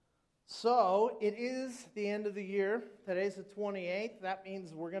So, it is the end of the year. Today's the 28th. That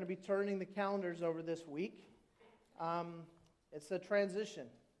means we're going to be turning the calendars over this week. It's a transition.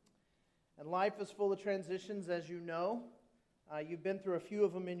 And life is full of transitions, as you know. You've been through a few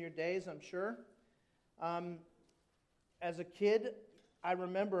of them in your days, I'm sure. As a kid, I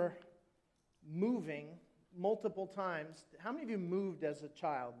remember moving multiple times. How many of you moved as a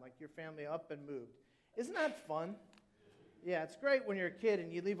child? Like your family up and moved? Isn't that fun? Yeah, it's great when you're a kid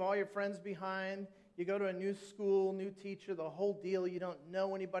and you leave all your friends behind. You go to a new school, new teacher, the whole deal. You don't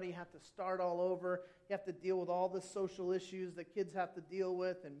know anybody. You have to start all over. You have to deal with all the social issues that kids have to deal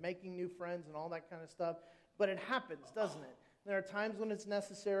with and making new friends and all that kind of stuff. But it happens, doesn't it? There are times when it's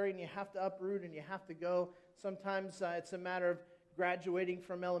necessary and you have to uproot and you have to go. Sometimes it's a matter of graduating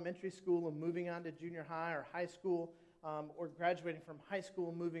from elementary school and moving on to junior high or high school, or graduating from high school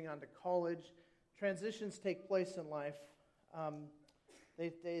and moving on to college. Transitions take place in life.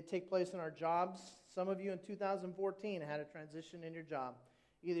 They take place in our jobs. Some of you in 2014 had a transition in your job.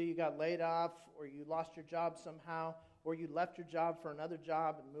 Either you got laid off, or you lost your job somehow, or you left your job for another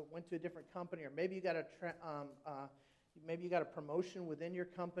job and went to a different company, or maybe you got a promotion within your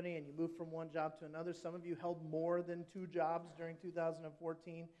company and you moved from one job to another. Some of you held more than two jobs during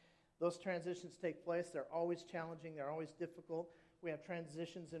 2014. Those transitions take place. They're always challenging. They're always difficult. We have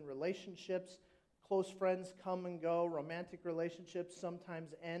transitions in relationships. Close friends come and go. Romantic relationships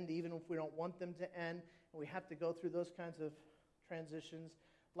sometimes end, even if we don't want them to end. And we have to go through those kinds of transitions.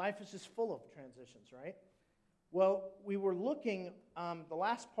 Life is just full of transitions, right? Well, we were looking the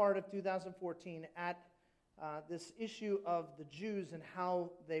last part of 2014 at this issue of the Jews and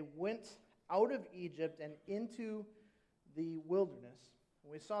how they went out of Egypt and into the wilderness.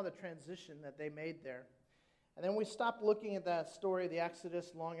 We saw the transition that they made there. And then we stopped looking at that story of the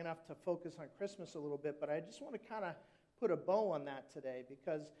Exodus long enough to focus on Christmas a little bit, but I just want to kind of put a bow on that today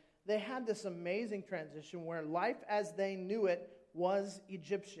because they had this amazing transition where life as they knew it was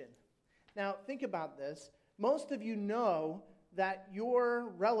Egyptian. Now, think about this. Most of you know that your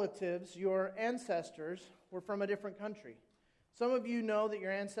relatives, your ancestors, were from a different country. Some of you know that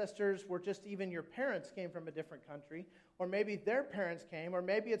your ancestors were just even your parents came from a different country, or maybe their parents came, or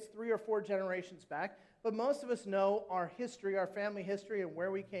maybe it's 3 or 4 generations back. But most of us know our history, our family history, and where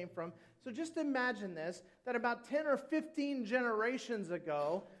we came from. So just imagine this, that about 10 or 15 generations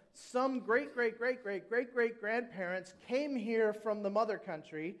ago, some great-great-great-great-great-great-grandparents came here from the mother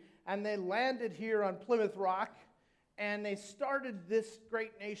country, and they landed here on Plymouth Rock, and they started this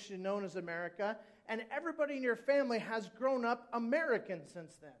great nation known as America, and everybody in your family has grown up American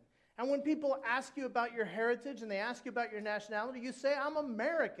since then. And when people ask you about your heritage and they ask you about your nationality, you say, I'm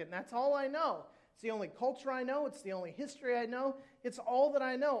American. That's all I know. It's the only culture I know. It's the only history I know. It's all that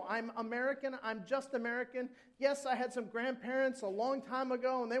I know. I'm American. I'm just American. Yes, I had some grandparents a long time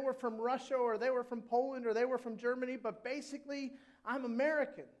ago, and they were from Russia, or they were from Poland, or they were from Germany, but basically, I'm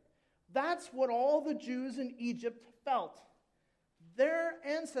American. That's what all the Jews in Egypt felt. Their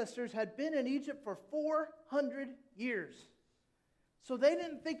ancestors had been in Egypt for 400 years. So they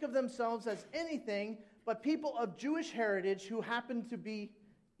didn't think of themselves as anything but people of Jewish heritage who happened to be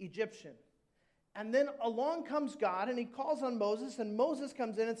Egyptian. And then along comes God, and he calls on Moses, and Moses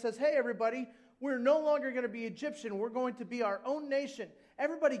comes in and says, hey, everybody, we're no longer going to be Egyptian. We're going to be our own nation.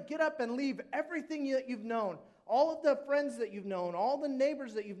 Everybody get up and leave everything that you've known, all of the friends that you've known, all the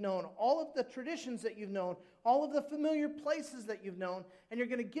neighbors that you've known, all of the traditions that you've known, all of the familiar places that you've known, and you're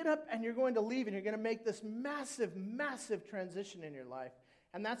going to get up and you're going to leave, and you're going to make this massive, massive transition in your life.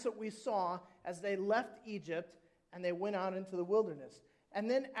 And that's what we saw as they left Egypt and they went out into the wilderness. And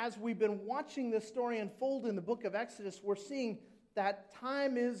then as we've been watching this story unfold in the book of Exodus, we're seeing that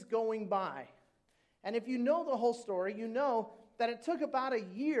time is going by. And if you know the whole story, you know that it took about a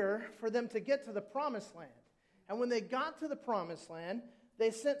year for them to get to the promised land. And when they got to the promised land,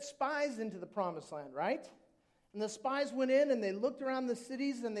 they sent spies into the promised land, right? And the spies went in and they looked around the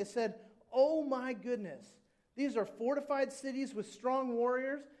cities and they said, oh my goodness, these are fortified cities with strong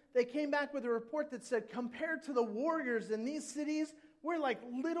warriors. They came back with a report that said, compared to the warriors in these cities, we're like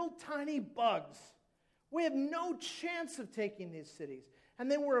little tiny bugs. We have no chance of taking these cities.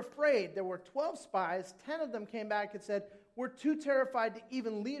 And they were afraid. There were 12 spies. 10 of them came back and said, we're too terrified to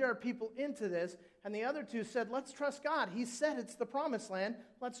even lead our people into this. And the other 2 said, let's trust God. He said it's the promised land.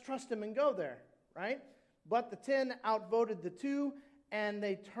 Let's trust him and go there, right? But the 10 outvoted the 2, and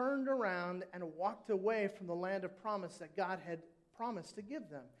they turned around and walked away from the land of promise that God had promised to give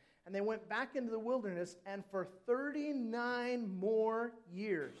them. And they went back into the wilderness, and for 39 more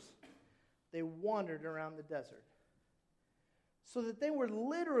years, they wandered around the desert. So that they were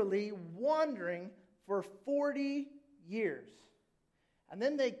literally wandering for 40 years. And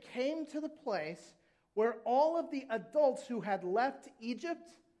then they came to the place where all of the adults who had left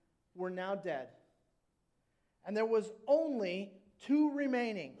Egypt were now dead. And there was only 2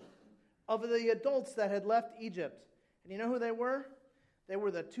 remaining of the adults that had left Egypt. And you know who they were? They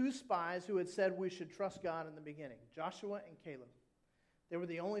were the 2 spies who had said we should trust God in the beginning, Joshua and Caleb. They were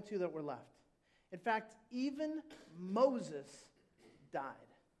the only 2 that were left. In fact, even Moses died.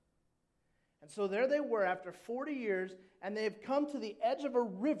 And so there they were after 40 years, and they have come to the edge of a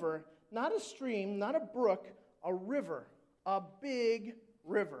river, not a stream, not a brook, a river, a big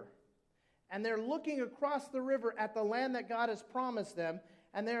river. And they're looking across the river at the land that God has promised them,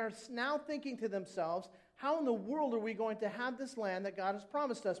 and they're now thinking to themselves, how in the world are we going to have this land that God has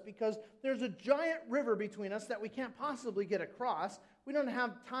promised us? Because there's a giant river between us that we can't possibly get across. We don't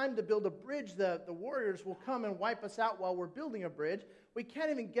have time to build a bridge. The warriors will come and wipe us out while we're building a bridge. We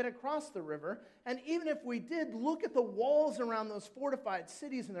can't even get across the river. And even if we did, look at the walls around those fortified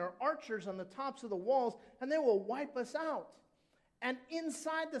cities, and there are archers on the tops of the walls, and they will wipe us out. And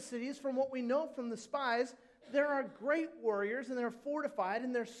inside the cities, from what we know from the spies, there are great warriors, and they're fortified,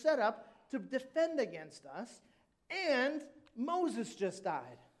 and they're set up to defend against us. And Moses just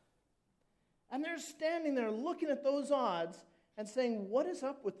died. And they're standing there looking at those odds and saying, what is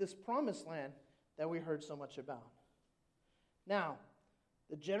up with this promised land that we heard so much about? Now,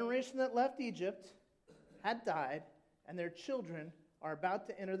 the generation that left Egypt had died, and their children are about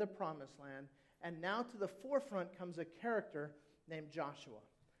to enter the promised land. And now to the forefront comes a character named Joshua.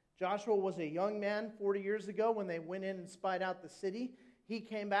 Joshua was a young man 40 years ago when they went in and spied out the city. He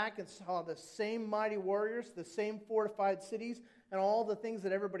came back and saw the same mighty warriors, the same fortified cities, and all the things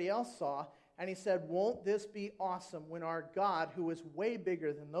that everybody else saw. And he said, won't this be awesome when our God, who is way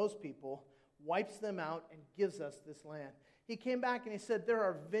bigger than those people, wipes them out and gives us this land? He came back and he said, there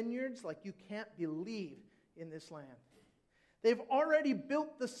are vineyards like you can't believe in this land. They've already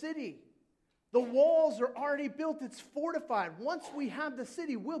built the city. The walls are already built. It's fortified. Once we have the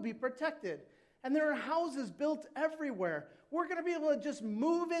city, we'll be protected. And there are houses built everywhere. We're going to be able to just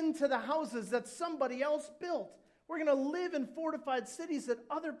move into the houses that somebody else built. We're going to live in fortified cities that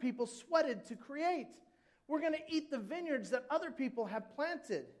other people sweated to create. We're going to eat the vineyards that other people have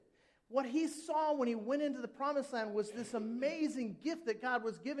planted. What he saw when he went into the promised land was this amazing gift that God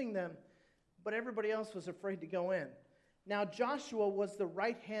was giving them, but everybody else was afraid to go in. Now, Joshua was the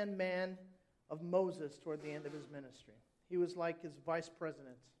right-hand man of Moses toward the end of his ministry. He was like his vice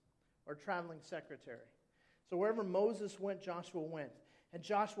president or traveling secretary. So wherever Moses went, Joshua went. And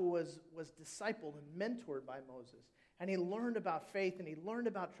Joshua was discipled and mentored by Moses. And he learned about faith, and he learned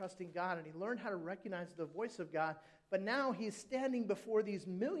about trusting God, and he learned how to recognize the voice of God. But now he's standing before these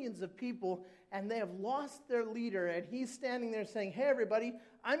millions of people, and they have lost their leader. And he's standing there saying, hey, everybody,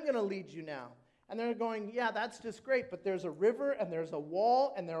 I'm going to lead you now. And they're going, yeah, that's just great, but there's a river, and there's a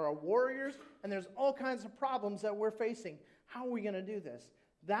wall, and there are warriors, and there's all kinds of problems that we're facing. How are we going to do this?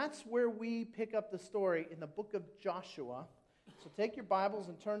 That's where we pick up the story in the book of Joshua. So take your Bibles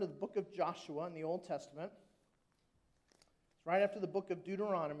and turn to the book of Joshua in the Old Testament. It's right after the book of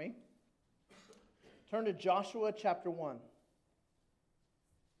Deuteronomy. Turn to Joshua chapter 1.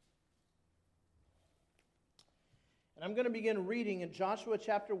 And I'm going to begin reading in Joshua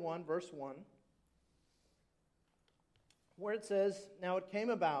chapter 1, verse 1, where it says, now it came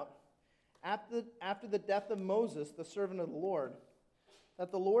about after the death of Moses, the servant of the Lord,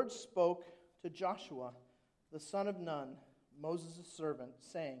 that the Lord spoke to Joshua, the son of Nun, Moses' servant,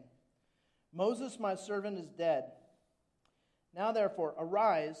 saying, Moses, my servant, is dead. Now therefore,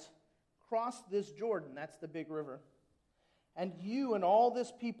 arise, cross this Jordan, that's the big river, and you and all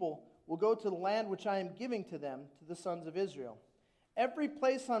this people will go to the land which I am giving to them, to the sons of Israel. Every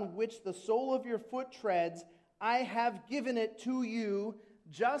place on which the sole of your foot treads, I have given it to you,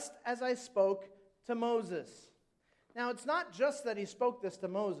 just as I spoke to Moses. Now, it's not just that he spoke this to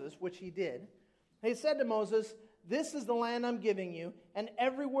Moses, which he did. He said to Moses, this is the land I'm giving you, and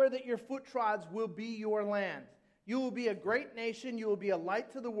everywhere that your foot trods will be your land. You will be a great nation, you will be a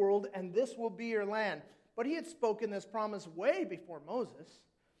light to the world, and this will be your land. But he had spoken this promise way before Moses.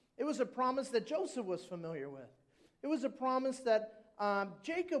 It was a promise that Joseph was familiar with. It was a promise that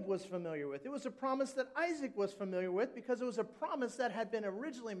Jacob was familiar with. It was a promise that Isaac was familiar with, because it was a promise that had been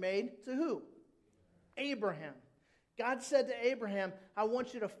originally made to who? Abraham. God said to Abraham, I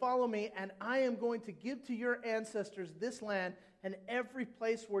want you to follow me, and I am going to give to your ancestors this land, and every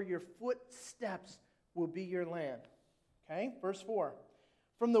place where your foot steps will be your land. Okay, verse 4.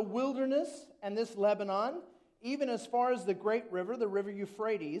 From the wilderness and this Lebanon, even as far as the great river, the river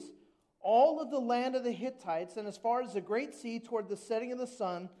Euphrates, all of the land of the Hittites, and as far as the great sea toward the setting of the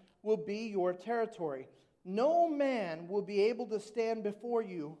sun, will be your territory. No man will be able to stand before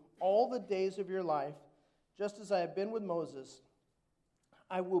you all the days of your life, just as I have been with Moses.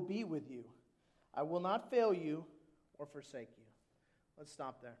 I will be with you. I will not fail you or forsake you. Let's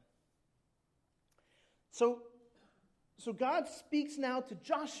stop there. So God speaks now to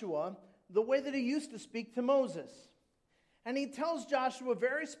Joshua the way that he used to speak to Moses. And he tells Joshua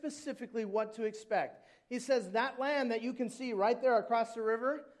very specifically what to expect. He says, that land that you can see right there across the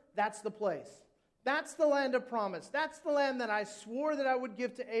river, that's the place. That's the land of promise. That's the land that I swore that I would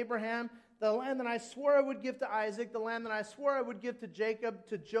give to Abraham, the land that I swore I would give to Isaac, the land that I swore I would give to Jacob,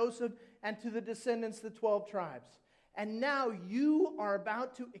 to Joseph, and to the descendants, the 12 tribes. And now you are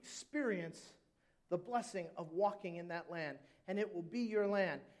about to experience the blessing of walking in that land, and it will be your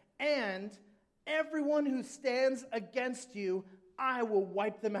land. And everyone who stands against you, I will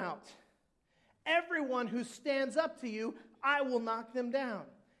wipe them out. Everyone who stands up to you, I will knock them down.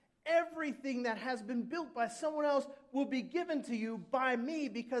 Everything that has been built by someone else will be given to you by me,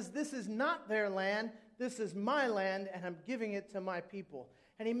 because this is not their land, this is my land, and I'm giving it to my people.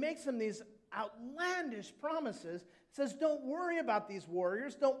 And he makes them these outlandish promises. He says, don't worry about these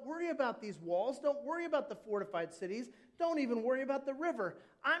warriors, don't worry about these walls, don't worry about the fortified cities, don't even worry about the river.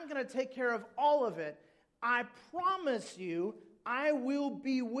 I'm going to take care of all of it. I promise you, I will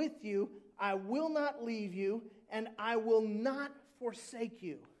be with you, I will not leave you, and I will not forsake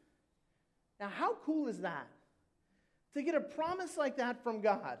you. Now, how cool is that? To get a promise like that from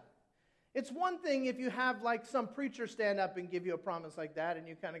God. It's one thing if you have like some preacher stand up and give you a promise like that and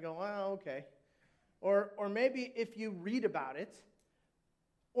you kind of go, well, okay. Or maybe if you read about it.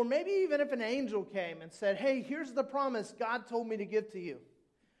 Or maybe even if an angel came and said, hey, here's the promise God told me to give to you.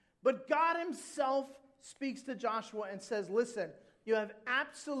 But God himself speaks to Joshua and says, listen, you have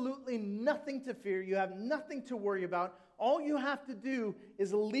absolutely nothing to fear. You have nothing to worry about. All you have to do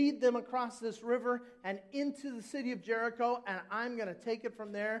is lead them across this river and into the city of Jericho, and I'm going to take it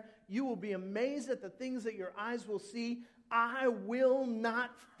from there. You will be amazed at the things that your eyes will see. I will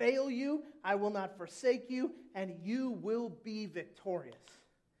not fail you. I will not forsake you, and you will be victorious.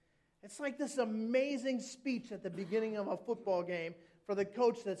 It's like this amazing speech at the beginning of a football game for the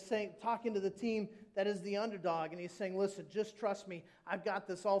coach that's talking to the team that is the underdog, and he's saying, listen, just trust me. I've got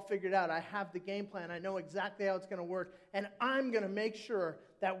this all figured out. I have the game plan. I know exactly how it's going to work, and I'm going to make sure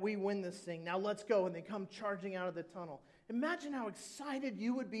that we win this thing. Now let's go. And they come charging out of the tunnel. Imagine how excited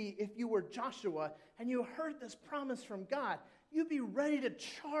you would be if you were Joshua and you heard this promise from God. You'd be ready to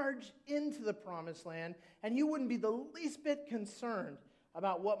charge into the promised land, and you wouldn't be the least bit concerned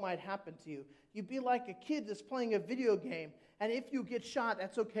about what might happen to you. You'd be like a kid that's playing a video game, and if you get shot,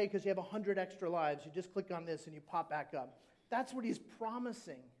 that's okay because you have 100 extra lives. You just click on this and you pop back up. That's what he's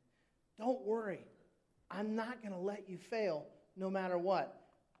promising. Don't worry. I'm not going to let you fail no matter what.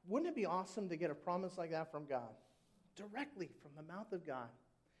 Wouldn't it be awesome to get a promise like that from God? Directly from the mouth of God.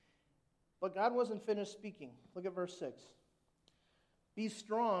 But God wasn't finished speaking. Look at verse 6. Be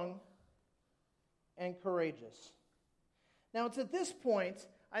strong and courageous. Now, it's at this point,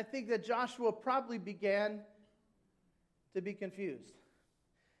 I think that Joshua probably began to be confused.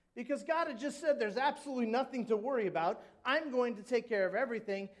 Because God had just said there's absolutely nothing to worry about. I'm going to take care of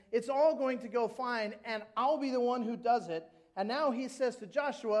everything. It's all going to go fine, and I'll be the one who does it. And now he says to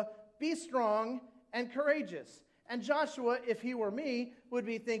Joshua, be strong and courageous. And Joshua, if he were me, would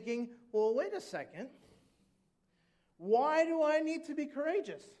be thinking, well, wait a second. Why do I need to be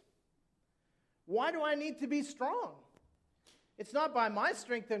courageous? Why do I need to be strong? It's not by my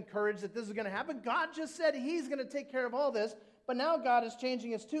strength and courage that this is going to happen. God just said he's going to take care of all this. But now God is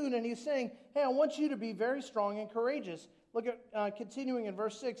changing his tune, and he's saying, hey, I want you to be very strong and courageous. Look at continuing in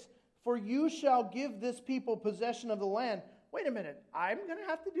verse 6. For you shall give this people possession of the land. Wait a minute. I'm going to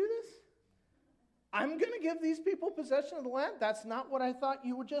have to do this? I'm going to give these people possession of the land? That's not what I thought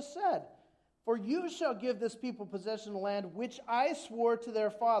you just said. For you shall give this people possession of the land, which I swore to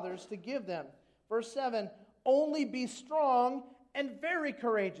their fathers to give them. Verse 7. Only be strong and very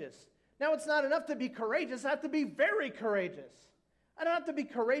courageous. Now, it's not enough to be courageous. I have to be very courageous. I don't have to be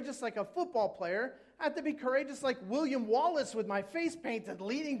courageous like a football player. I have to be courageous like William Wallace with my face painted,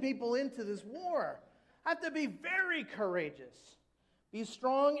 leading people into this war. I have to be very courageous. Be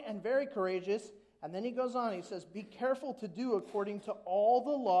strong and very courageous. And then he goes on. He says, be careful to do according to all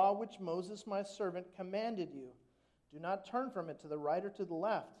the law which Moses, my servant, commanded you. Do not turn from it to the right or to the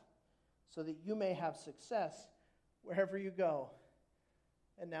left, so that you may have success wherever you go.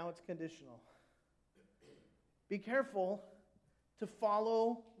 And now it's conditional. Be careful to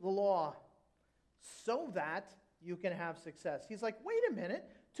follow the law so that you can have success. He's like, wait a minute.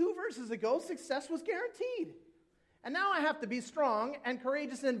 2 verses ago, success was guaranteed. And now I have to be strong and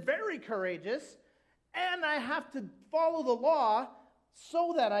courageous and very courageous. and I have to follow the law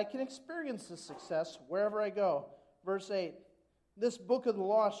so that I can experience the success wherever I go. Verse 8, this book of the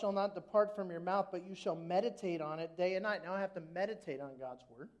law shall not depart from your mouth, but you shall meditate on it day and night. Now I have to meditate on God's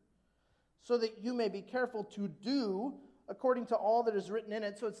word so that you may be careful to do according to all that is written in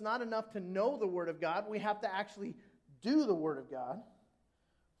it. So it's not enough to know the word of God. We have to actually do the word of God.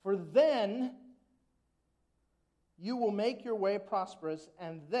 For then you will make your way prosperous,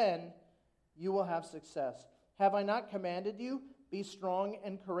 and then you will have success. Have I not commanded you? Be strong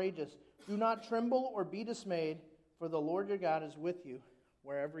and courageous. Do not tremble or be dismayed, for the Lord your God is with you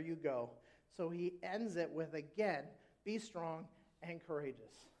wherever you go. So he ends it with, again, be strong and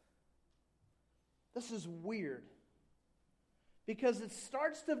courageous. This is weird, because it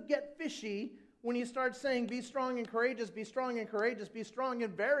starts to get fishy when you start saying, be strong and courageous, be strong and courageous, be strong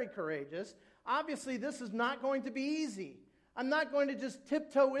and very courageous. Obviously, this is not going to be easy. I'm not going to just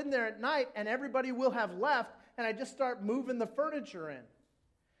tiptoe in there at night and everybody will have left and I just start moving the furniture in.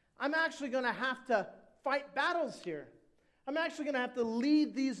 I'm actually going to have to fight battles here. I'm actually going to have to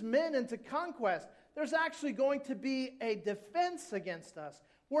lead these men into conquest. There's actually going to be a defense against us.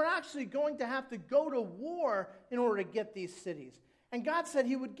 We're actually going to have to go to war in order to get these cities. And God said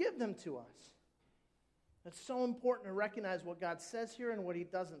he would give them to us. It's so important to recognize what God says here and what he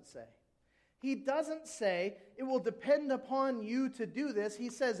doesn't say. He doesn't say, it will depend upon you to do this. He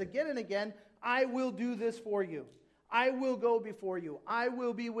says again and again, I will do this for you. I will go before you. I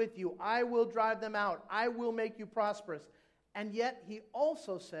will be with you. I will drive them out. I will make you prosperous. And yet he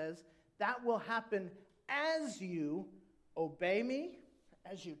also says that will happen as you obey me,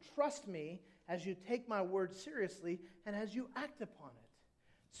 as you trust me, as you take my word seriously, and as you act upon it.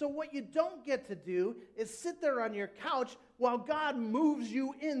 So what you don't get to do is sit there on your couch while God moves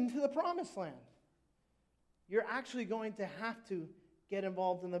you into the promised land. You're actually going to have to get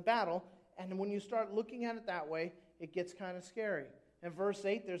involved in the battle. And when you start looking at it that way, it gets kind of scary. In verse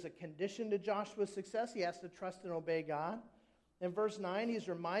 8, there's a condition to Joshua's success. He has to trust and obey God. In verse 9, he's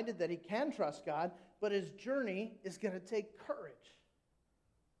reminded that he can trust God, but his journey is going to take courage.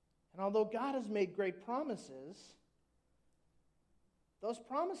 And although God has made great promises, those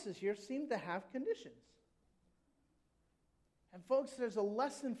promises here seem to have conditions. And folks, there's a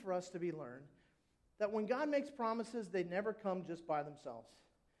lesson for us to be learned that when God makes promises, they never come just by themselves.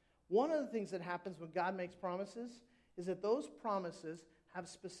 One of the things that happens when God makes promises is that those promises have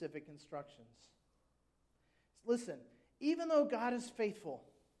specific instructions. Listen, even though God is faithful,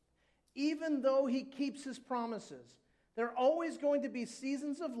 even though he keeps his promises, there are always going to be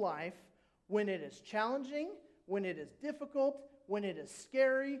seasons of life when it is challenging, when it is difficult, when it is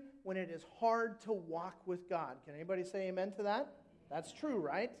scary, when it is hard to walk with God. Can anybody say amen to that? That's true,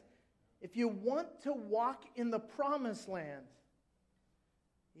 right? If you want to walk in the promised land,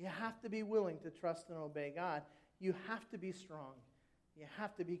 you have to be willing to trust and obey God. You have to be strong. You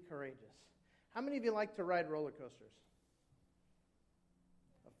have to be courageous. How many of you like to ride roller coasters?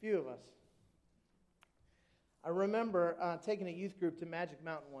 A few of us. I remember taking a youth group to Magic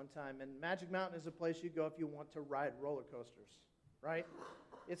Mountain one time, and Magic Mountain is a place you go if you want to ride roller coasters, right?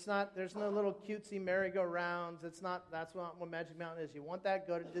 It's not, there's no little cutesy merry-go-rounds. That's not what Magic Mountain is. You want that,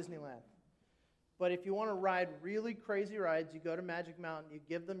 go to Disneyland. But if you want to ride really crazy rides, you go to Magic Mountain, you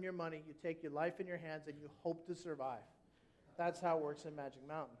give them your money, you take your life in your hands, and you hope to survive. That's how it works in Magic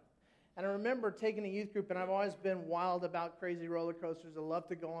Mountain. And I remember taking a youth group, and I've always been wild about crazy roller coasters. I love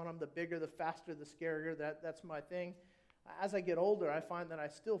to go on them. The bigger, the faster, the scarier. That's my thing. As I get older, I find that I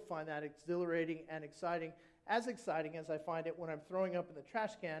still find that exhilarating and exciting. As exciting as I find it when I'm throwing up in the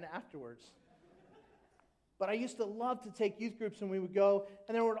trash can afterwards. But I used to love to take youth groups, and we would go,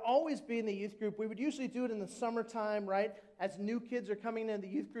 and there would always be in the youth group. We would usually do it in the summertime, right? As new kids are coming into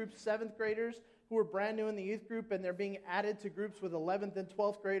the youth group, 7th graders who are brand new in the youth group, and they're being added to groups with 11th and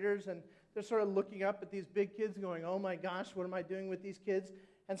 12th graders, and they're sort of looking up at these big kids going, oh my gosh, what am I doing with these kids?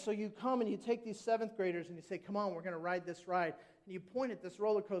 And so you come and you take these 7th graders and you say, come on, we're going to ride this ride. And you point at this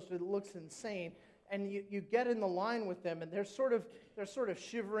roller coaster that looks insane, and you get in the line with them, and they're sort of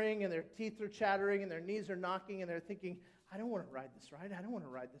shivering, and their teeth are chattering, and their knees are knocking, and they're thinking, I don't want to ride this ride. I don't want to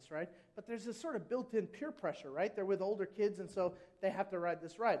ride this ride. But there's this sort of built-in peer pressure, right? They're with older kids, and so they have to ride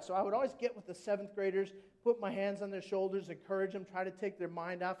this ride. So I would always get with the 7th graders, put my hands on their shoulders, encourage them, try to take their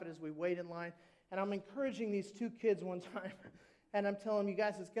mind off it as we wait in line. And I'm encouraging these 2 kids one time, and I'm telling them, you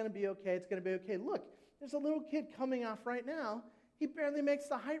guys, it's going to be okay. It's going to be okay. Look, there's a little kid coming off right now. He barely makes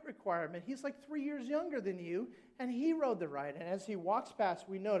the height requirement. He's like 3 years younger than you, and he rode the ride. And as he walks past,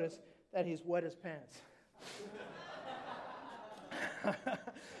 we notice that he's wet his pants.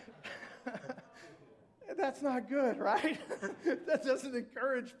 That's not good, right? That doesn't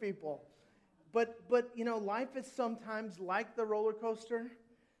encourage people. But life is sometimes like the roller coaster.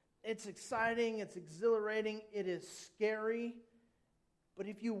 It's exciting, it's exhilarating, it is scary. But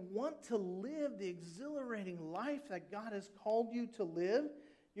if you want to live the exhilarating life that God has called you to live,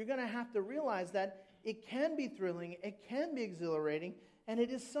 you're going to have to realize that it can be thrilling, it can be exhilarating, and it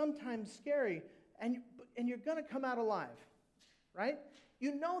is sometimes scary. And you're going to come out alive, right?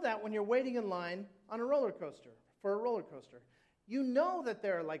 You know that when you're waiting in line on a roller coaster, for a roller coaster. You know that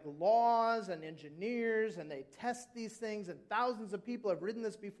there are like laws and engineers, and they test these things, and thousands of people have ridden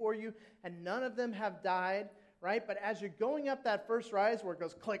this before you, and none of them have died, right? But as you're going up that first rise where it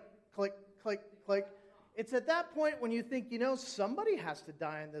goes click, click, click, click, it's at that point when you think, somebody has to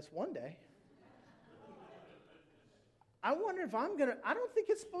die in this one day. I wonder if I don't think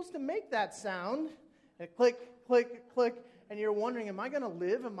it's supposed to make that sound. And click, click, click, and you're wondering, am I going to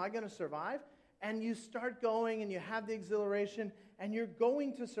live? Am I going to survive? And you start going, and you have the exhilaration, and you're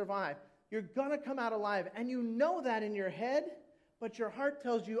going to survive. You're going to come out alive, and you know that in your head, but your heart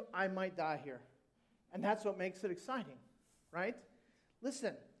tells you, I might die here. And that's what makes it exciting, right?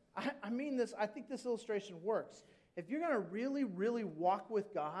 Listen, I mean this, I think this illustration works. If you're going to really, really walk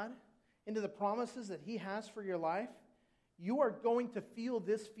with God into the promises that He has for your life, you are going to feel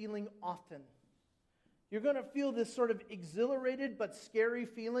this feeling often. You're going to feel this sort of exhilarated but scary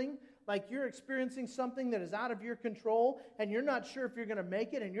feeling, like you're experiencing something that is out of your control, and you're not sure if you're going to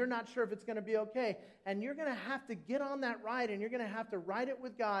make it, and you're not sure if it's going to be okay. And you're going to have to get on that ride, and you're going to have to ride it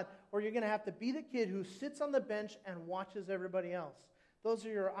with God, or you're going to have to be the kid who sits on the bench and watches everybody else. Those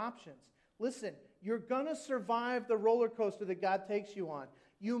are your options. Listen, you're going to survive the roller coaster that God takes you on.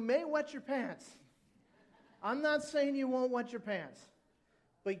 You may wet your pants. I'm not saying you won't wet your pants,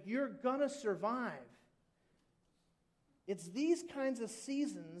 but you're going to survive. It's these kinds of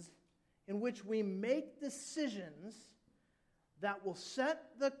seasons in which we make decisions that will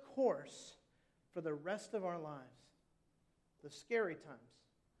set the course for the rest of our lives. The scary times.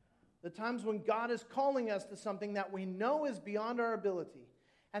 The times when God is calling us to something that we know is beyond our ability.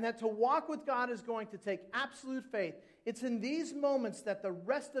 And that to walk with God is going to take absolute faith. It's in these moments that the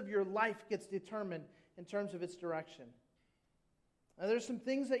rest of your life gets determined in terms of its direction. Now, there's some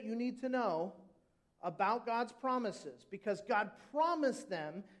things that you need to know about God's promises, because God promised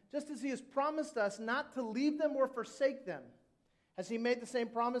them, just as He has promised us not to leave them or forsake them. Has He made the same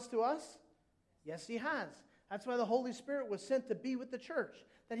promise to us? Yes, He has. That's why the Holy Spirit was sent to be with the church,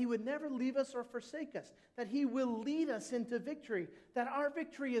 that He would never leave us or forsake us, that He will lead us into victory, that our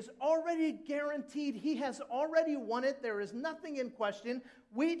victory is already guaranteed. He has already won it. There is nothing in question.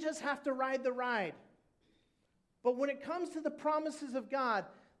 We just have to ride the ride. But when it comes to the promises of God,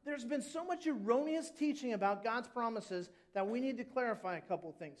 there's been so much erroneous teaching about God's promises that we need to clarify a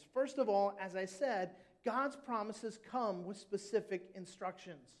couple things. First of all, as I said, God's promises come with specific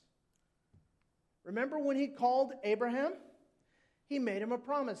instructions. Remember when He called Abraham? He made him a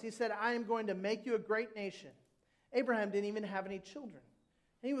promise. He said, I am going to make you a great nation. Abraham didn't even have any children.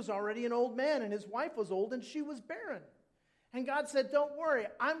 He was already an old man, and his wife was old, and she was barren. And God said, don't worry,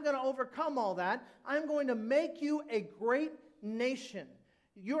 I'm going to overcome all that. I'm going to make you a great nation.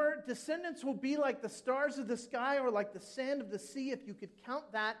 Your descendants will be like the stars of the sky or like the sand of the sea. If you could count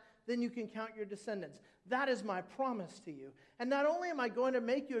that, then you can count your descendants. That is my promise to you. And not only am I going to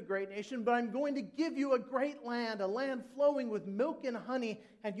make you a great nation, but I'm going to give you a great land, a land flowing with milk and honey,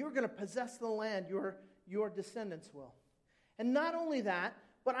 and you're going to possess the land, your descendants will. And not only that,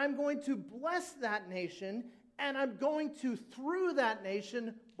 but I'm going to bless that nation, and I'm going to, through that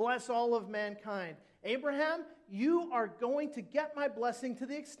nation, bless all of mankind. Abraham, you are going to get my blessing to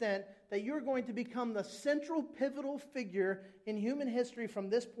the extent that you're going to become the central pivotal figure in human history from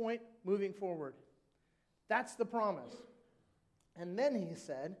this point moving forward. That's the promise. And then He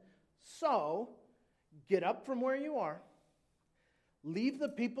said, so get up from where you are, leave the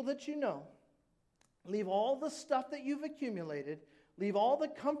people that you know, leave all the stuff that you've accumulated, leave all the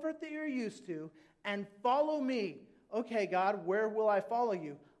comfort that you're used to, and follow me. Okay, God, where will I follow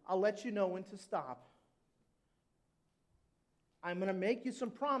you? I'll let you know when to stop. I'm going to make you some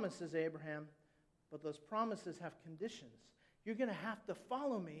promises, Abraham, but those promises have conditions. You're going to have to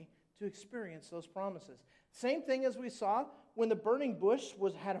follow me to experience those promises. Same thing as we saw when the burning bush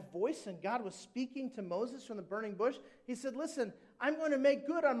had a voice and God was speaking to Moses from the burning bush. He said, listen, I'm going to make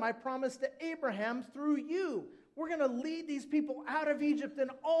good on my promise to Abraham through you. We're going to lead these people out of Egypt, and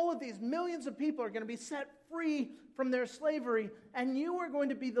all of these millions of people are going to be set free from their slavery, and you are going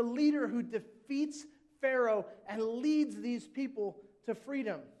to be the leader who defeats Pharaoh and leads these people to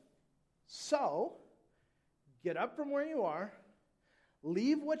freedom. So, get up from where you are,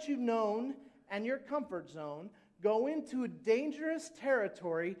 leave what you've known and your comfort zone, go into dangerous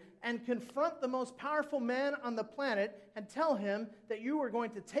territory and confront the most powerful man on the planet and tell him that you are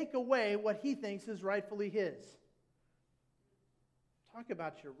going to take away what he thinks is rightfully his. Talk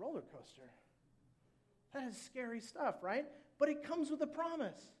about your roller coaster. That is scary stuff, right? But it comes with a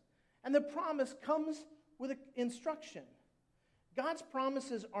promise. And the promise comes with instruction. God's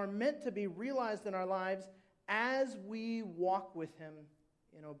promises are meant to be realized in our lives as we walk with him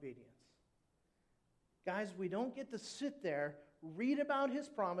in obedience. Guys, we don't get to sit there, read about his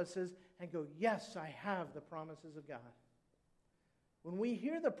promises, and go, yes, I have the promises of God. When we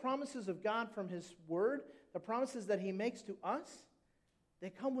hear the promises of God from his word, the promises that he makes to us, they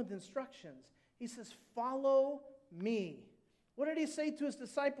come with instructions. He says, follow me. What did he say to his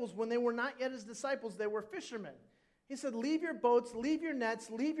disciples when they were not yet his disciples? They were fishermen. He said, leave your boats, leave your nets,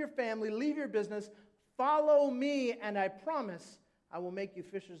 leave your family, leave your business. Follow me, and I promise I will make you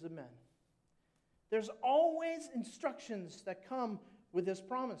fishers of men. There's always instructions that come with his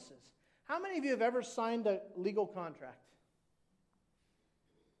promises. How many of you have ever signed a legal contract?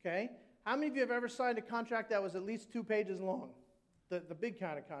 Okay. How many of you have ever signed a contract that was at least 2 pages long? The big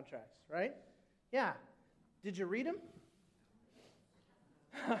kind of contracts, right? Yeah. Did you read them?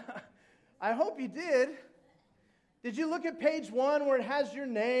 I hope you did. Did you look at page 1 where it has your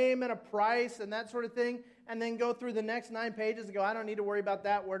name and a price and that sort of thing, and then go through the next 9 pages and go, I don't need to worry about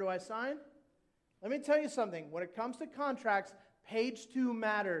that. Where do I sign? Let me tell you something. When it comes to contracts, page 2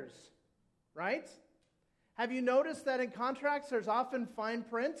 matters, right? Have you noticed that in contracts there's often fine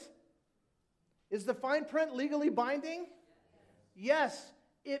print? Is the fine print legally binding? Yes,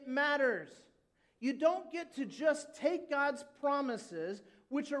 it matters. You don't get to just take God's promises,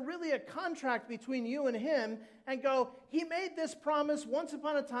 which are really a contract between you and him, and go, he made this promise once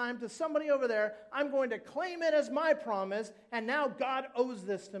upon a time to somebody over there. I'm going to claim it as my promise, and now God owes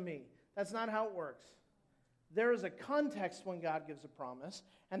this to me. That's not how it works. There is a context when God gives a promise,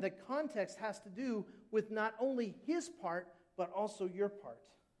 and the context has to do with not only his part, but also your part.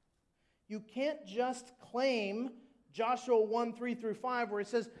 You can't just claim Joshua 1, 3 through 5, where he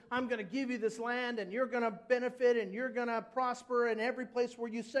says, I'm going to give you this land, and you're going to benefit, and you're going to prosper, and every place where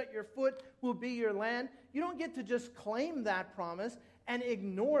you set your foot will be your land. You don't get to just claim that promise and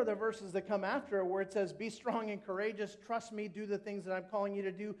ignore the verses that come after it, where it says, be strong and courageous, trust me, do the things that I'm calling you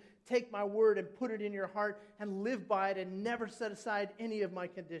to do, take my word and put it in your heart, and live by it, and never set aside any of my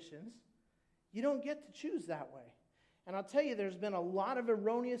conditions. You don't get to choose that way. And I'll tell you, there's been a lot of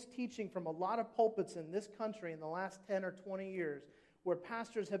erroneous teaching from a lot of pulpits in this country in the last 10 or 20 years, where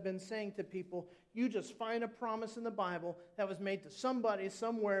pastors have been saying to people, you just find a promise in the Bible that was made to somebody,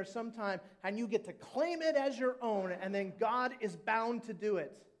 somewhere, sometime, and you get to claim it as your own, and then God is bound to do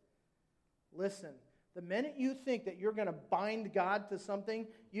it. Listen, the minute you think that you're going to bind God to something,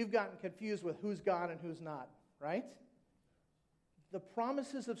 you've gotten confused with who's God and who's not, right? The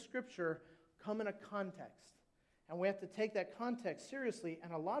promises of Scripture come in a context, and we have to take that context seriously,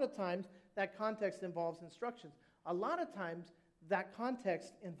 and a lot of times that context involves instructions. A lot of times that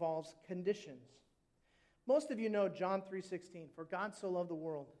context involves conditions. Most of you know John 3:16, for God so loved the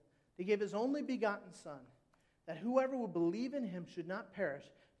world, he gave his only begotten Son, that whoever would believe in him should not perish,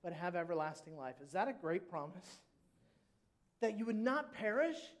 but have everlasting life. Is that a great promise? That you would not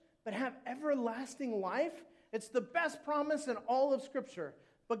perish, but have everlasting life? It's the best promise in all of Scripture.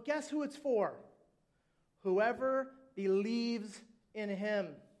 But guess who it's for? Whoever believes in him.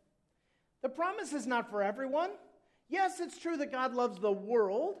 The promise is not for everyone. Yes, it's true that God loves the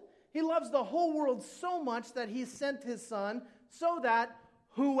world. He loves the whole world so much that he sent his Son so that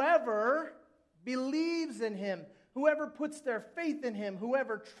whoever believes in him, whoever puts their faith in him,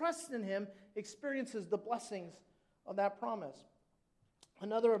 whoever trusts in him, experiences the blessings of that promise.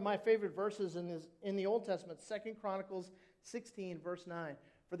 Another of my favorite verses in the Old Testament, 2 Chronicles 16, verse 9.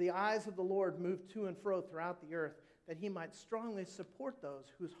 For the eyes of the Lord move to and fro throughout the earth, that he might strongly support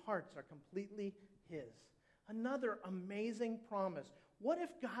those whose hearts are completely his. Another amazing promise. What if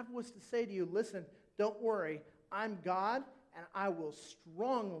God was to say to you, listen, don't worry, I'm God, and I will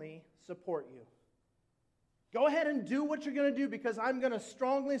strongly support you. Go ahead and do what you're going to do because I'm going to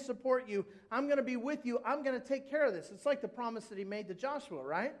strongly support you. I'm going to be with you. I'm going to take care of this. It's like the promise that he made to Joshua,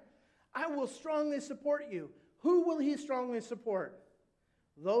 right? I will strongly support you. Who will he strongly support?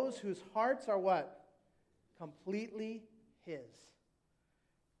 Those whose hearts are what? Completely his.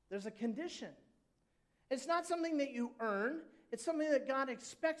 There's a condition. It's not something that you earn. It's something that God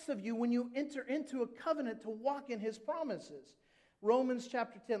expects of you when you enter into a covenant to walk in his promises. Romans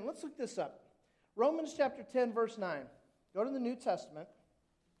chapter 10. Let's look this up. Romans chapter 10, verse 9. Go to the New Testament.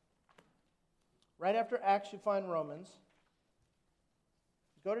 Right after Acts, you find Romans.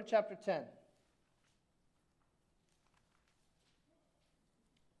 Go to chapter 10.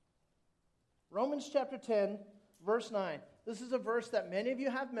 Romans chapter 10, verse 9. This is a verse that many of you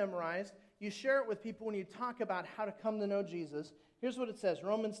have memorized. You share it with people when you talk about how to come to know Jesus. Here's what it says,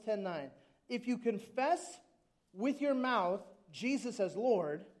 Romans 10:9. If you confess with your mouth Jesus as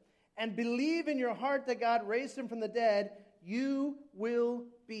Lord and believe in your heart that God raised him from the dead, you will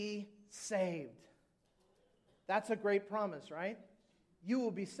be saved. That's a great promise, right? You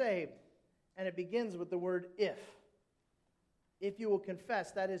will be saved. And it begins with the word if. If you will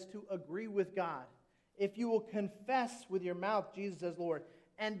confess, that is to agree with God. If you will confess with your mouth Jesus as Lord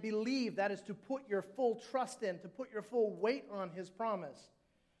and believe, that is to put your full trust in, to put your full weight on his promise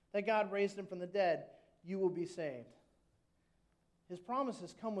that God raised him from the dead, you will be saved. His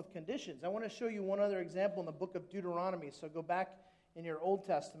promises come with conditions. I want to show you one other example in the book of Deuteronomy. So go back in your Old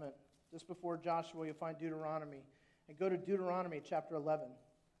Testament, just before Joshua, you'll find Deuteronomy. And go to Deuteronomy chapter 11.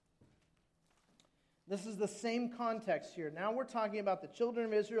 This is the same context here. Now we're talking about the children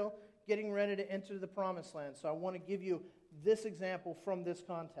of Israel getting ready to enter the promised land. So I want to give you this example from this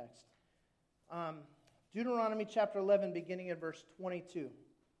context. Deuteronomy chapter 11, beginning at verse 22.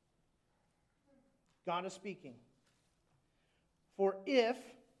 God is speaking. For if,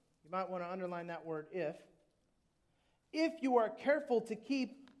 you might want to underline that word if you are careful to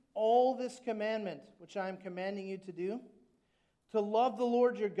keep all this commandment, which I am commanding you to do, to love the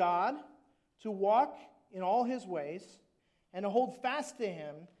Lord your God, to walk in all his ways, and to hold fast to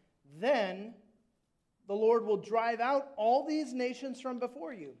him, then the Lord will drive out all these nations from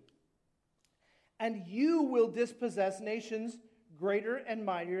before you. And you will dispossess nations greater and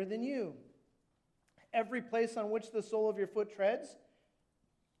mightier than you. Every place on which the sole of your foot treads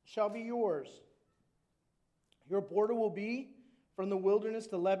shall be yours. Your border will be from the wilderness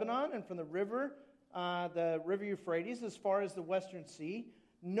to Lebanon, and from the river Euphrates, as far as the western sea.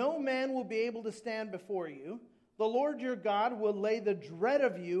 No man will be able to stand before you. The Lord your God will lay the dread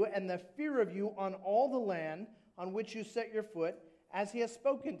of you and the fear of you on all the land on which you set your foot, as he has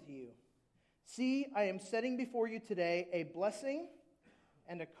spoken to you. See, I am setting before you today a blessing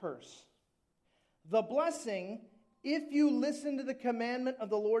and a curse. The blessing, if you listen to the commandment of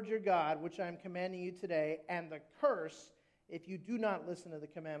the Lord your God, which I am commanding you today, and the curse, if you do not listen to the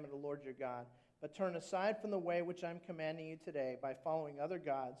commandment of the Lord your God, but turn aside from the way which I am commanding you today by following other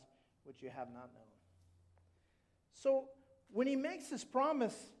gods which you have not known. So when he makes this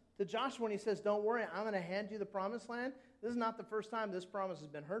promise to Joshua, when he says, don't worry, I'm going to hand you the promised land, this is not the first time this promise has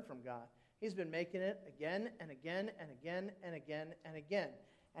been heard from God. He's been making it again and again and again and again and again.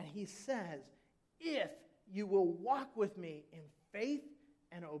 And he says, if you will walk with me in faith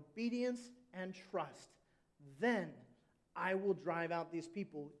and obedience and trust, then I will drive out these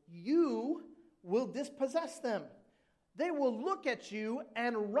people. You will dispossess them. They will look at you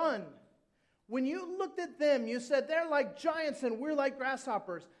and run. When you looked at them, you said, they're like giants and we're like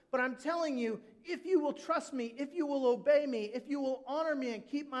grasshoppers. But I'm telling you, if you will trust me, if you will obey me, if you will honor me and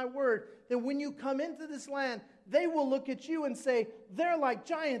keep my word, then when you come into this land, they will look at you and say, they're like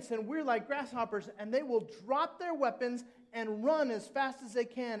giants and we're like grasshoppers. And they will drop their weapons and run as fast as they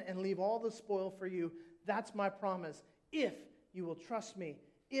can and leave all the spoil for you. That's my promise. If you will trust me,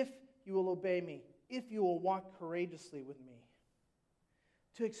 if you will obey me, if you will walk courageously with me.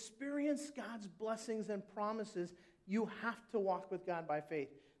 To experience God's blessings and promises, you have to walk with God by faith.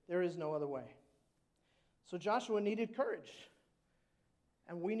 There is no other way. So Joshua needed courage.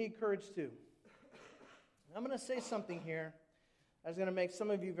 And we need courage too. I'm going to say something here that's going to make some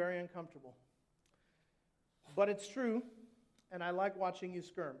of you very uncomfortable. But it's true, and I like watching you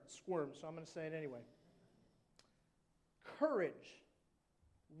squirm, so I'm going to say it anyway. Courage,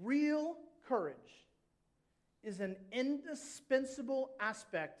 real courage, is an indispensable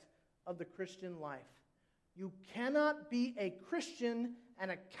aspect of the Christian life. You cannot be a Christian and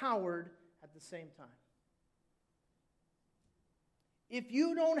a coward at the same time. If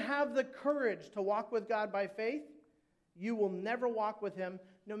you don't have the courage to walk with God by faith, you will never walk with him,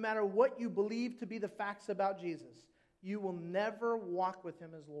 no matter what you believe to be the facts about Jesus. You will never walk with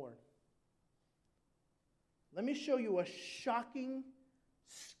him as Lord. Let me show you a shocking,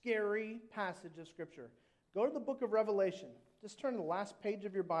 scary passage of Scripture. Go to the book of Revelation. Just turn to the last page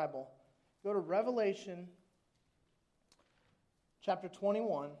of your Bible. Go to Revelation chapter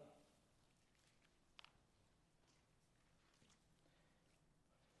 21.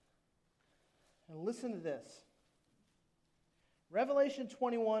 And listen to this. Revelation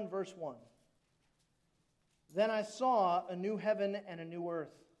 21, verse 1. Then I saw a new heaven and a new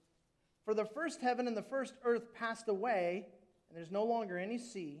earth. For the first heaven and the first earth passed away, and there's no longer any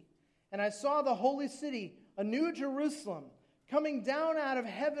sea. And I saw the holy city, a new Jerusalem, coming down out of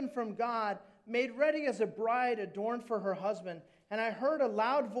heaven from God, made ready as a bride adorned for her husband. And I heard a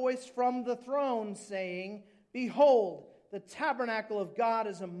loud voice from the throne saying, Behold, the tabernacle of God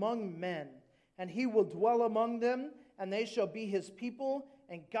is among men, and he will dwell among them, and they shall be his people,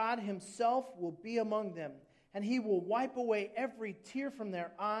 and God himself will be among them. And he will wipe away every tear from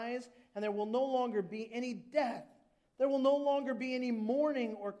their eyes, and there will no longer be any death. There will no longer be any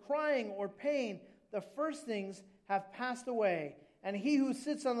mourning or crying or pain. The first things have passed away. And he who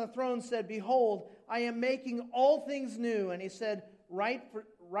sits on the throne said, Behold, I am making all things new. And he said, Write,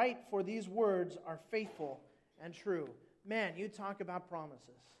 for these words are faithful and true. Man, you talk about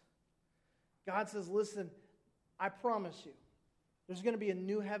promises. God says, listen, I promise you, there's going to be a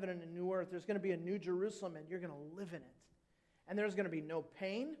new heaven and a new earth. There's going to be a new Jerusalem, and you're going to live in it. And there's going to be no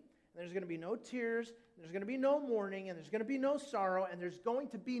pain, and there's going to be no tears, and there's going to be no mourning, and there's going to be no sorrow, and there's going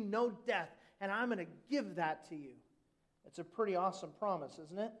to be no death. And I'm going to give that to you. It's a pretty awesome promise,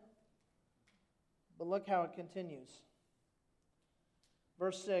 isn't it? But look how it continues.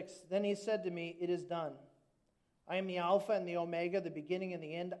 Verse 6, Then he said to me, It is done. I am the Alpha and the Omega, the beginning and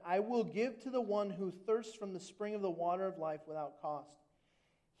the end. I will give to the one who thirsts from the spring of the water of life without cost.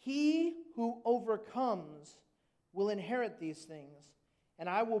 He who overcomes will inherit these things, and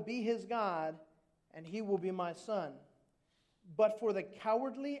I will be his God, and he will be my son. But for the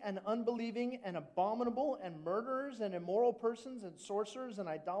cowardly and unbelieving and abominable and murderers and immoral persons and sorcerers and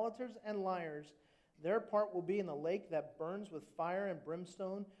idolaters and liars, their part will be in the lake that burns with fire and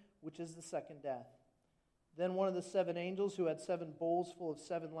brimstone, which is the second death. Then one of the 7 angels who had 7 bowls full of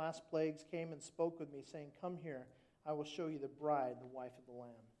 7 last plagues came and spoke with me, saying, Come here, I will show you the bride, the wife of the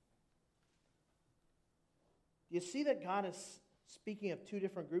Lamb. Do you see that God is speaking of 2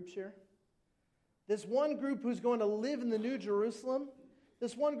 different groups here? This one group who's going to live in the New Jerusalem,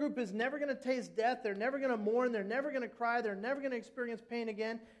 this one group is never going to taste death, they're never going to mourn, they're never going to cry, they're never going to experience pain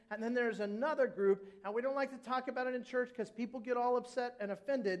again. And then there's another group, and we don't like to talk about it in church because people get all upset and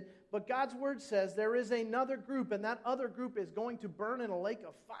offended, but God's word says there is another group, and that other group is going to burn in a lake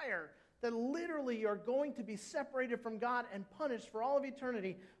of fire, that literally are going to be separated from God and punished for all of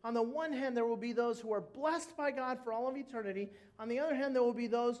eternity. On the one hand, there will be those who are blessed by God for all of eternity. On the other hand, there will be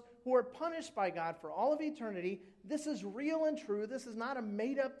those who are punished by God for all of eternity. This is real and true. This is not a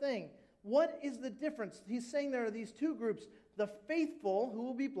made-up thing. What is the difference? He's saying there are these 2 groups, the faithful who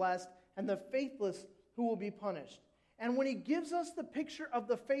will be blessed and the faithless who will be punished. And when he gives us the picture of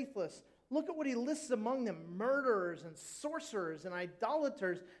the faithless, look at what he lists among them, murderers and sorcerers and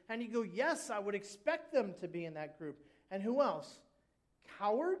idolaters. And you go, yes, I would expect them to be in that group. And who else?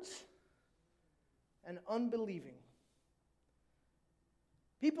 Cowards and unbelieving.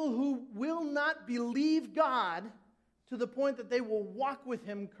 People who will not believe God to the point that they will walk with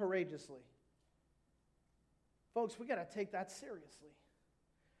him courageously. Folks, we got to take that seriously.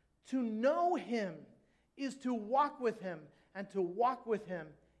 To know him is to walk with him, and to walk with him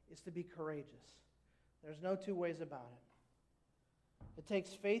is to be courageous. There's no 2 ways about it. It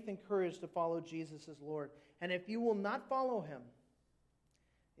takes faith and courage to follow Jesus as Lord. And if you will not follow him,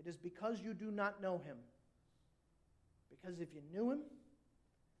 it is because you do not know him. Because if you knew him,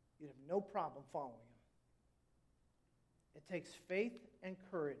 you'd have no problem following him. It takes faith and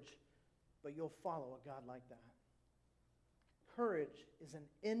courage, but you'll follow a God like that. Courage is an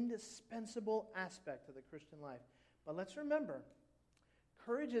indispensable aspect of the Christian life. But let's remember,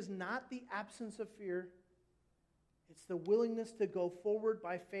 courage is not the absence of fear. It's the willingness to go forward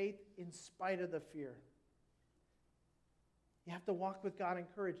by faith in spite of the fear. You have to walk with God in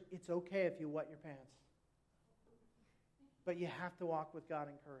courage. It's okay if you wet your pants. But you have to walk with God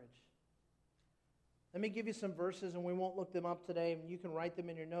in courage. Let me give you some verses, and we won't look them up today. You can write them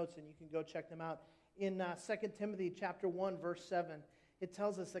in your notes, and you can go check them out. In 2 Timothy chapter 1, verse 7, it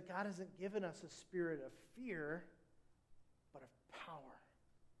tells us that God hasn't given us a spirit of fear, but of power.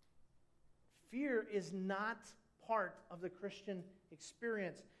 Fear is not part of the Christian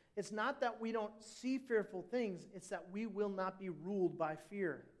experience. It's not that we don't see fearful things. It's that we will not be ruled by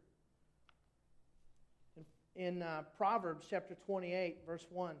fear. In Proverbs chapter 28, verse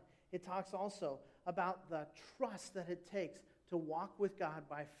 1, it talks also about the trust that it takes to walk with God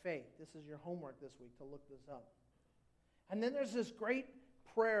by faith. This is your homework this week, to look this up. And then there's this great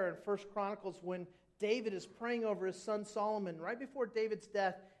prayer in 1 Chronicles when David is praying over his son Solomon right before David's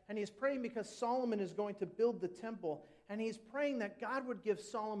death, and he's praying because Solomon is going to build the temple, and he's praying that God would give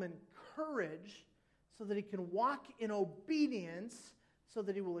Solomon courage so that he can walk in obedience so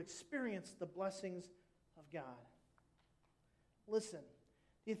that he will experience the blessings of God. Listen,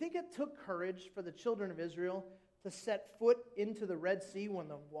 do you think it took courage for the children of Israel to set foot into the Red Sea when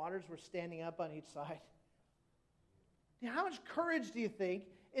the waters were standing up on each side? How much courage do you think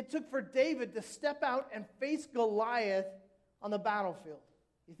it took for David to step out and face Goliath, on the battlefield.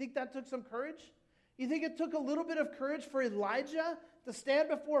 You think that took some courage? You think it took a little bit of courage for Elijah to stand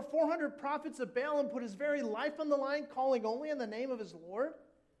before 400 prophets of Baal and put his very life on the line, calling only on the name of his Lord?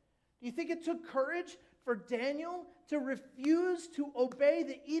 Do you think it took courage for Daniel to refuse to obey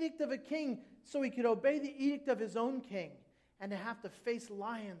the edict of a king so he could obey the edict of his own king and to have to face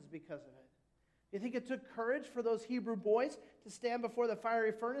lions because of it? Do you think it took courage for those Hebrew boys to stand before the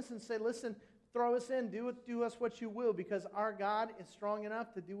fiery furnace and say, listen, throw us in, do us what you will, because our God is strong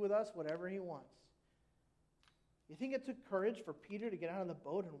enough to do with us whatever he wants? You think it took courage for Peter to get out of the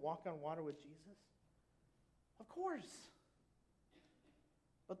boat and walk on water with Jesus? Of course.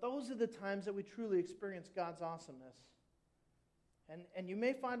 But those are the times that we truly experience God's awesomeness. And you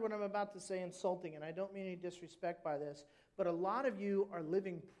may find what I'm about to say insulting, and I don't mean any disrespect by this, but a lot of you are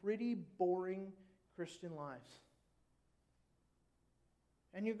living pretty boring Christian lives.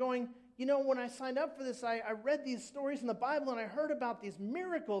 And you're going, when I signed up for this, I read these stories in the Bible, and I heard about these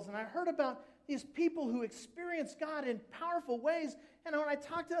miracles, and I heard about these people who experience God in powerful ways. And when I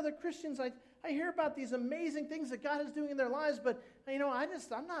talk to other Christians, I hear about these amazing things that God is doing in their lives, but,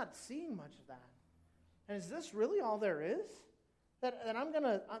 I'm not seeing much of that. And is this really all there is? That I'm going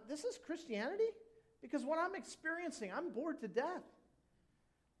to, this is Christianity? Because what I'm experiencing, I'm bored to death.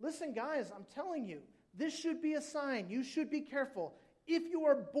 Listen, guys, I'm telling you, this should be a sign. You should be careful. If you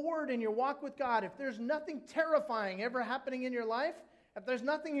are bored in your walk with God, if there's nothing terrifying ever happening in your life, if there's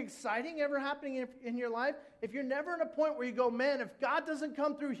nothing exciting ever happening in your life, if you're never in a point where you go, man, if God doesn't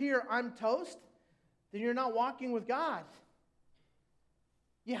come through here, I'm toast, then you're not walking with God.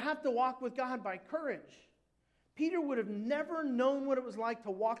 You have to walk with God by courage. Peter would have never known what it was like to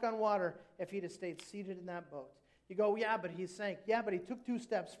walk on water if he'd have stayed seated in that boat. You go, yeah, but he sank. Yeah, but he took 2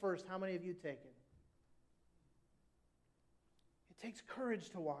 steps first. How many have you taken? It takes courage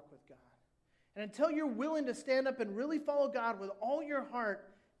to walk with God. And until you're willing to stand up and really follow God with all your heart,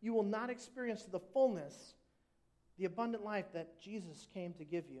 you will not experience to the fullness the abundant life that Jesus came to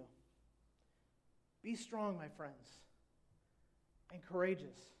give you. Be strong, my friends, and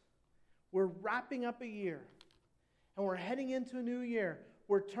courageous. We're wrapping up a year, and we're heading into a new year.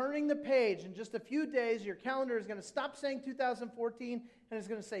 We're turning the page. In just a few days, your calendar is going to stop saying 2014, and it's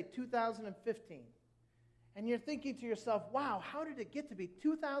going to say 2015. And you're thinking to yourself, wow, how did it get to be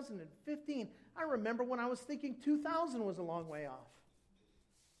 2015? I remember when I was thinking 2000 was a long way off.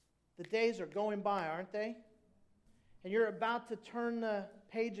 The days are going by, aren't they? And you're about to turn the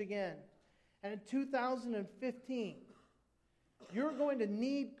page again. And in 2015, you're going to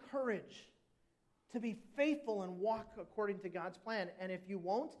need courage to be faithful and walk according to God's plan. And if you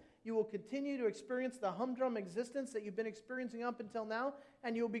won't, you will continue to experience the humdrum existence that you've been experiencing up until now,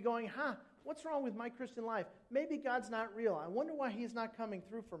 and you'll be going, what's wrong with my Christian life? Maybe God's not real. I wonder why he's not coming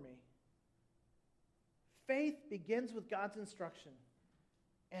through for me. Faith begins with God's instruction,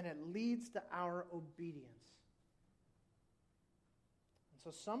 and it leads to our obedience. And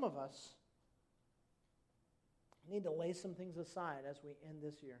so some of us need to lay some things aside as we end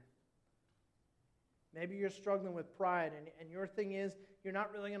this year. Maybe you're struggling with pride, and your thing is you're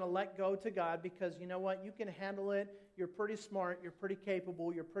not really going to let go to God because you know what? You can handle it. You're pretty smart. You're pretty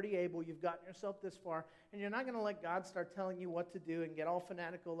capable. You're pretty able. You've gotten yourself this far, and you're not going to let God start telling you what to do and get all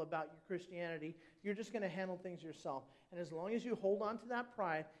fanatical about your Christianity. You're just going to handle things yourself. And as long as you hold on to that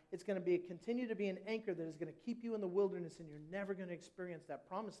pride, it's going to continue to be an anchor that is going to keep you in the wilderness, and you're never going to experience that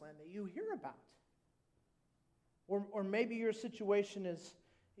promised land that you hear about. Or maybe your situation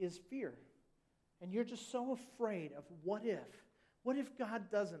is fear. And you're just so afraid of what if? What if God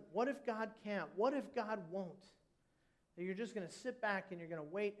doesn't? What if God can't? What if God won't? That you're just going to sit back and you're going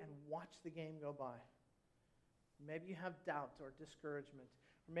to wait and watch the game go by. Maybe you have doubt or discouragement.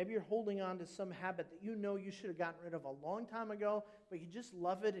 Or maybe you're holding on to some habit that you know you should have gotten rid of a long time ago, but you just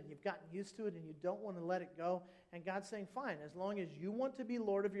love it and you've gotten used to it and you don't want to let it go. And God's saying, fine, as long as you want to be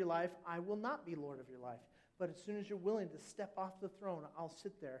Lord of your life, I will not be Lord of your life. But as soon as you're willing to step off the throne, I'll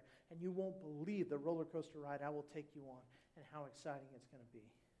sit there, and you won't believe the roller coaster ride I will take you on and how exciting it's going to be.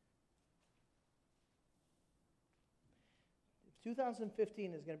 If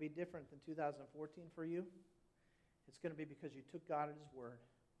 2015 is going to be different than 2014 for you, it's going to be because you took God at his word,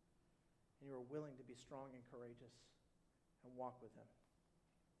 and you were willing to be strong and courageous and walk with him.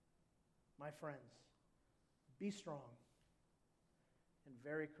 My friends, be strong and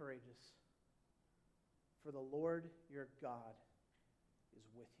very courageous. For the Lord your God is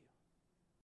with you.